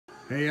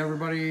Hey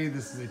everybody,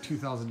 this is a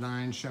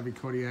 2009 Chevy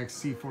Kodiak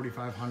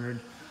C4500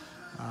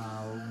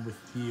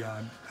 with the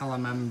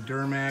LMM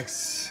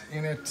Duramax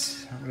in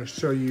it. I'm going to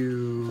show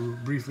you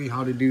briefly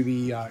how to do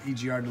the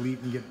EGR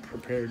delete and get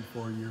prepared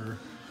for your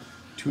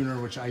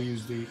tuner, which I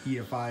use the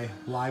EFI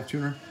live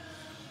tuner.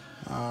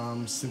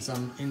 Since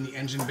I'm in the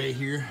engine bay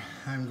here,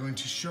 I'm going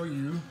to show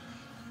you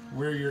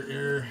where your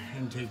air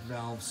intake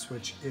valve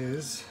switch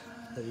is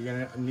that you're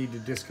going to need to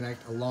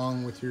disconnect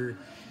along with your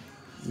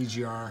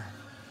EGR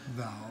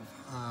valve.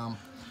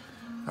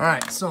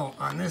 Alright, so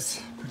on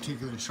this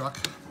particular truck,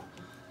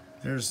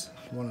 there's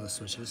one of the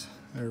switches,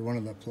 or one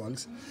of the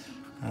plugs.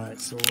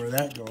 Alright, so where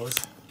that goes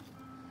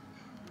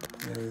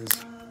is,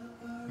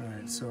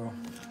 alright, so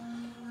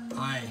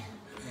I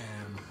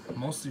am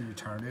mostly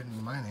retarded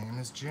and my name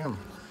is Jim.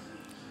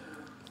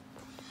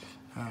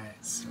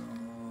 Alright, so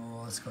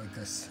let's go like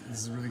this.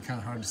 This is really kind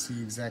of hard to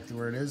see exactly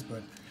where it is,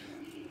 but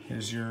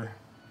here's your,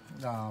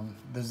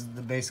 this is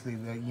basically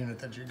the unit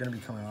that you're going to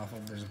be coming off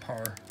of. There's a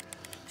power.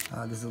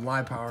 This is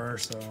live power,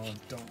 so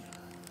don't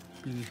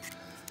be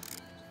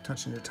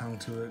touching your tongue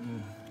to it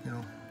and, you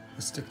know,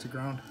 stick to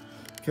ground.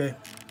 Okay,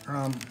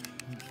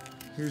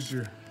 here's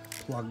your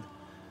plug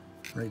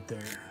right there.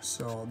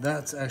 So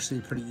that's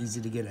actually pretty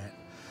easy to get at.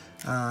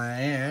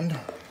 And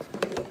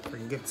if we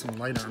can get some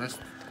light on it,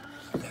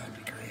 that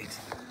would be great.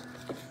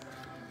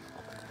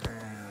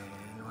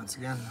 And once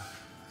again,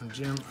 I'm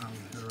Jim, I'm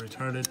a little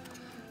retarded.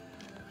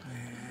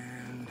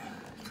 And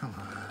come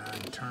on,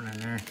 turn in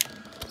there.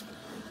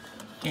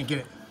 Can't get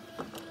it.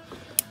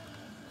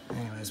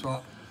 Anyways,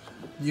 well,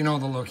 you know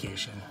the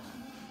location.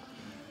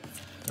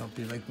 Don't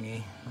be like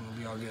me, and we'll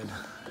be all good.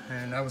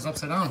 And I was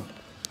upside down.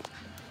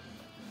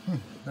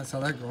 That's how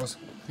that goes.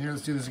 Here,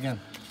 let's do this again.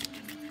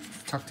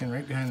 Tucked in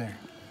right behind there.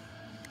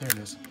 There it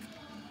is.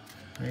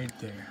 Right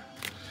there.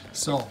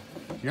 So,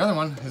 the other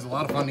one is a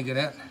lot of fun to get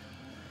at.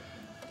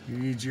 Your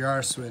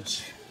EGR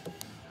switch.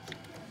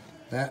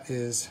 That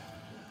is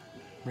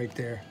right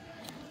there.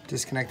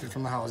 Disconnected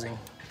from the housing.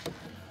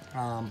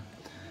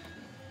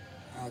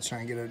 I'll try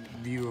and get a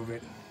view of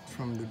it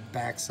from the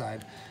back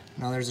side.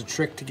 Now there's a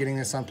trick to getting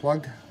this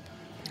unplugged.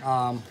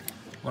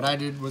 What I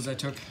did was I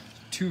took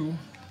two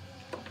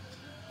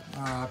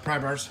pry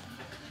bars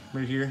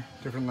right here,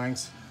 different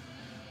lengths,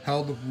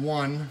 held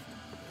one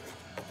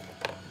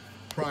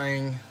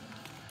prying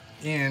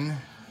in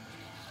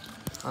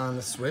on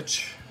the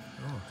switch.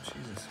 Oh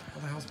Jesus, how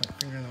the hell's my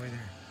finger in the way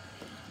there?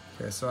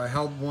 Okay, so I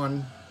held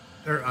one,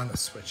 or on the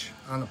switch,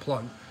 on the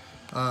plug,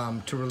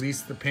 to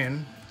release the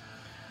pin.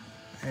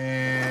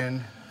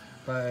 And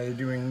by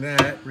doing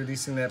that,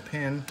 releasing that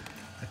pin,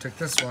 I took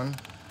this one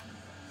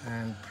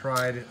and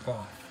pried it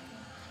off.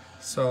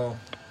 So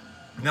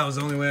that was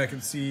the only way I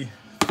could see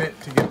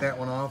fit to get that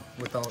one off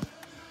without,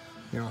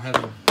 you know,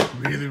 having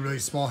really, really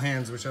small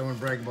hands, which I wouldn't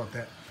brag about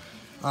that.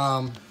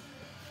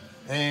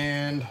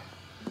 And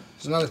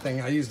there's another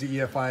thing. I used the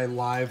EFI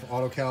Live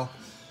AutoCal.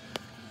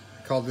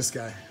 I called this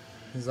guy.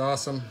 He's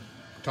awesome.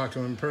 Talked to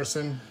him in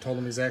person, told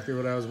him exactly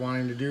what I was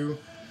wanting to do.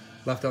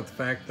 Left out the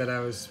fact that I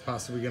was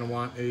possibly going to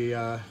want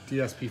a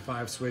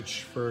DSP5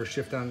 switch for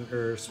shift on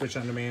or switch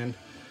on demand.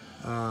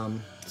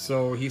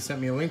 So he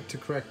sent me a link to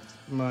correct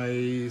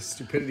my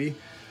stupidity,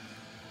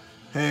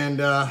 and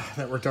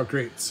that worked out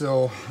great.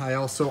 So I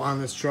also on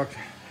this truck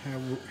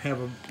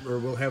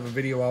will have a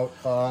video out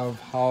of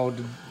how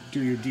to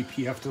do your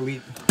DPF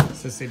delete,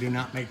 since they do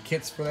not make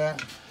kits for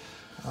that,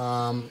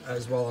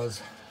 as well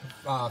as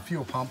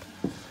fuel pump.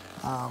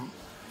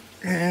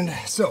 And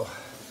so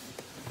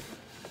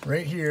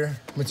right here,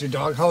 with your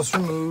doghouse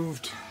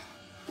removed,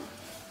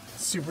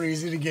 super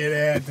easy to get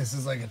at. This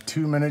is like a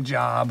 2-minute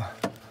job.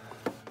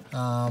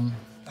 I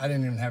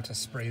didn't even have to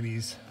spray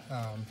these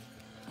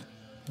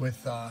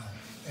with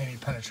any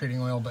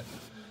penetrating oil, but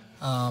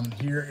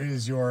here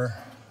is your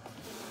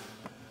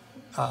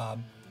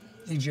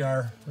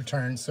EGR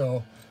return.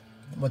 So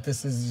what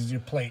this is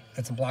your plate.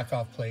 It's a block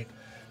off plate.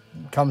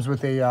 It comes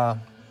with a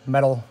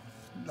metal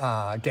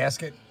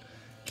gasket.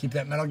 Keep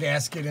that metal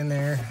gasket in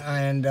there,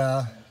 and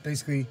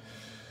basically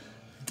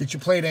get your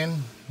plate in.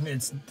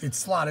 It's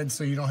slotted,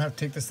 so you don't have to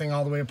take this thing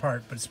all the way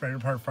apart, but spread it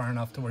apart far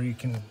enough to where you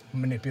can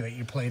manipulate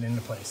your plate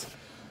into place.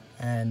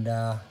 And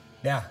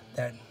yeah,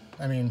 that,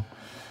 I mean,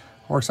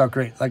 works out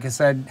great. Like I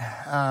said,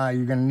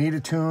 you're gonna need a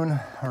tune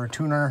or a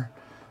tuner,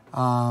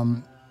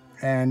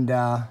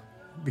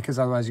 because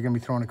otherwise you're gonna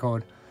be throwing a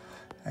code.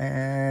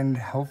 And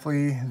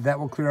hopefully that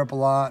will clear up a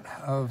lot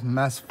of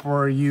mess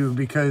for you,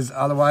 because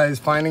otherwise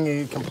finding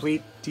a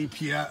complete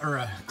DPF or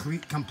a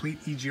complete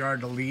EGR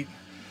delete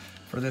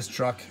for this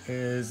truck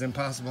is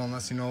impossible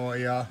unless you know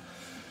a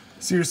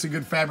seriously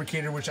good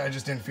fabricator, which I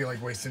just didn't feel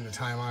like wasting the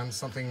time on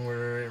something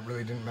where it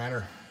really didn't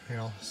matter, you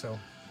know. So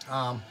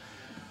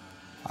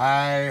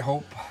I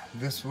hope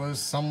this was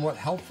somewhat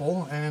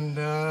helpful, and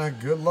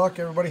good luck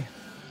everybody.